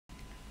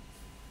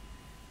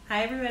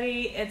Hi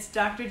everybody, it's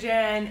Dr.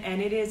 Jen,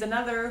 and it is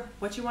another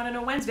What You Want to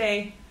Know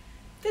Wednesday.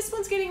 This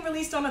one's getting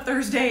released on a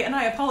Thursday, and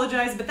I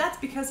apologize, but that's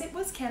because it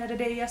was Canada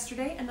Day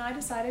yesterday, and I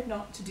decided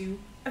not to do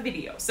a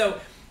video. So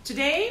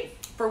today,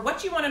 for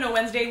What You Want to Know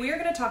Wednesday, we are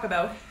going to talk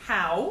about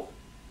how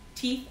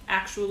teeth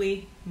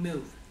actually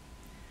move.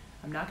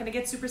 I'm not going to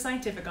get super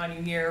scientific on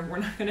you here. We're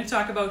not going to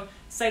talk about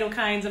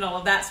cytokines and all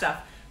of that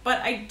stuff, but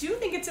I do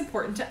think it's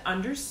important to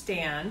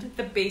understand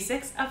the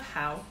basics of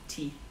how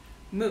teeth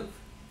move.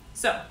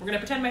 So we're going to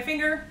pretend my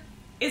finger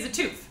is a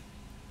tooth.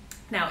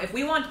 Now, if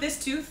we want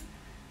this tooth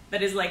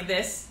that is like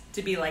this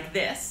to be like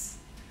this,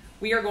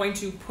 we are going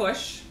to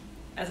push,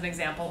 as an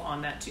example,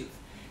 on that tooth.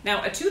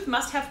 Now, a tooth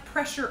must have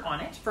pressure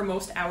on it for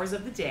most hours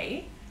of the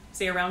day,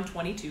 say around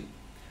 22,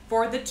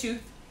 for the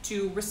tooth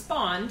to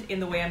respond in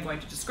the way I'm going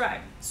to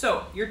describe.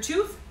 So your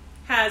tooth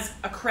has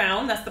a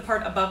crown, that's the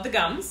part above the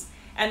gums,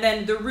 and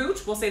then the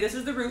root, we'll say this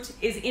is the root,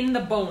 is in the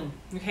bone,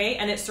 okay?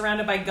 And it's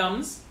surrounded by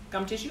gums,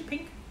 gum tissue,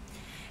 pink.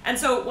 And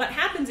so what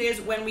happens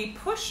is when we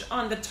push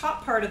on the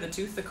top part of the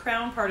tooth, the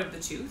crown part of the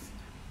tooth,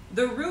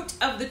 the root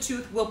of the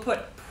tooth will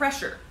put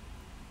pressure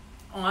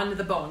on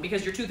the bone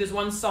because your tooth is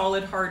one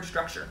solid, hard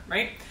structure,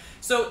 right?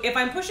 So if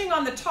I'm pushing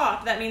on the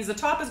top, that means the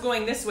top is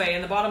going this way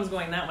and the bottom is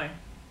going that way.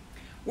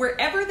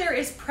 Wherever there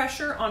is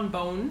pressure on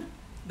bone,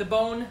 the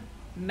bone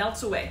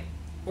melts away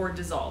or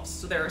dissolves.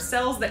 So there are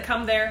cells that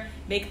come there,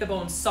 make the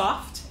bone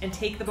soft and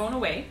take the bone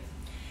away.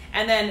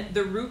 And then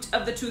the root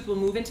of the tooth will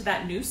move into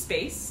that new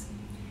space.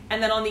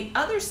 And then on the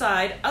other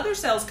side, other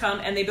cells come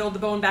and they build the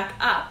bone back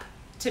up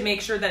to make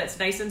sure that it's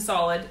nice and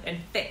solid and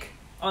thick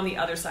on the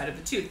other side of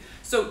the tooth.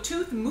 So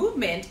tooth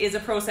movement is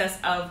a process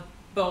of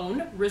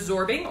bone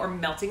resorbing or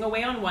melting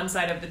away on one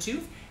side of the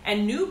tooth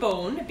and new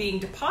bone being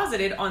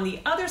deposited on the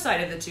other side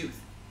of the tooth.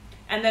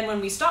 And then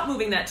when we stop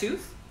moving that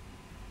tooth,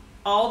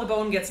 all the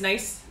bone gets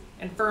nice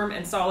and firm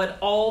and solid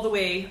all the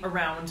way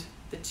around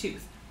the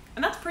tooth.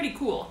 And that's pretty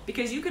cool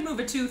because you can move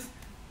a tooth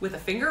with a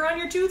finger on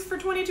your tooth for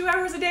 22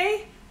 hours a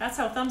day. That's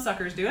how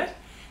thumbsuckers do it.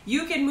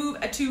 You can move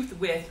a tooth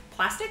with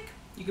plastic,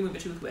 you can move a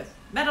tooth with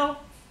metal,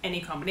 any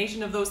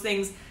combination of those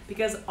things,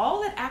 because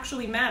all that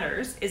actually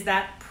matters is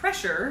that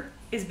pressure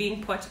is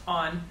being put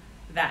on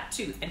that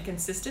tooth, and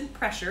consistent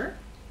pressure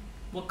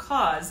will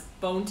cause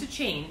bone to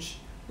change,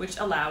 which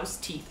allows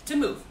teeth to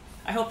move.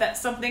 I hope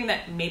that's something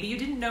that maybe you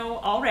didn't know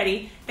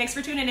already. Thanks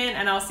for tuning in,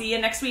 and I'll see you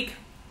next week.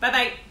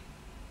 Bye-bye.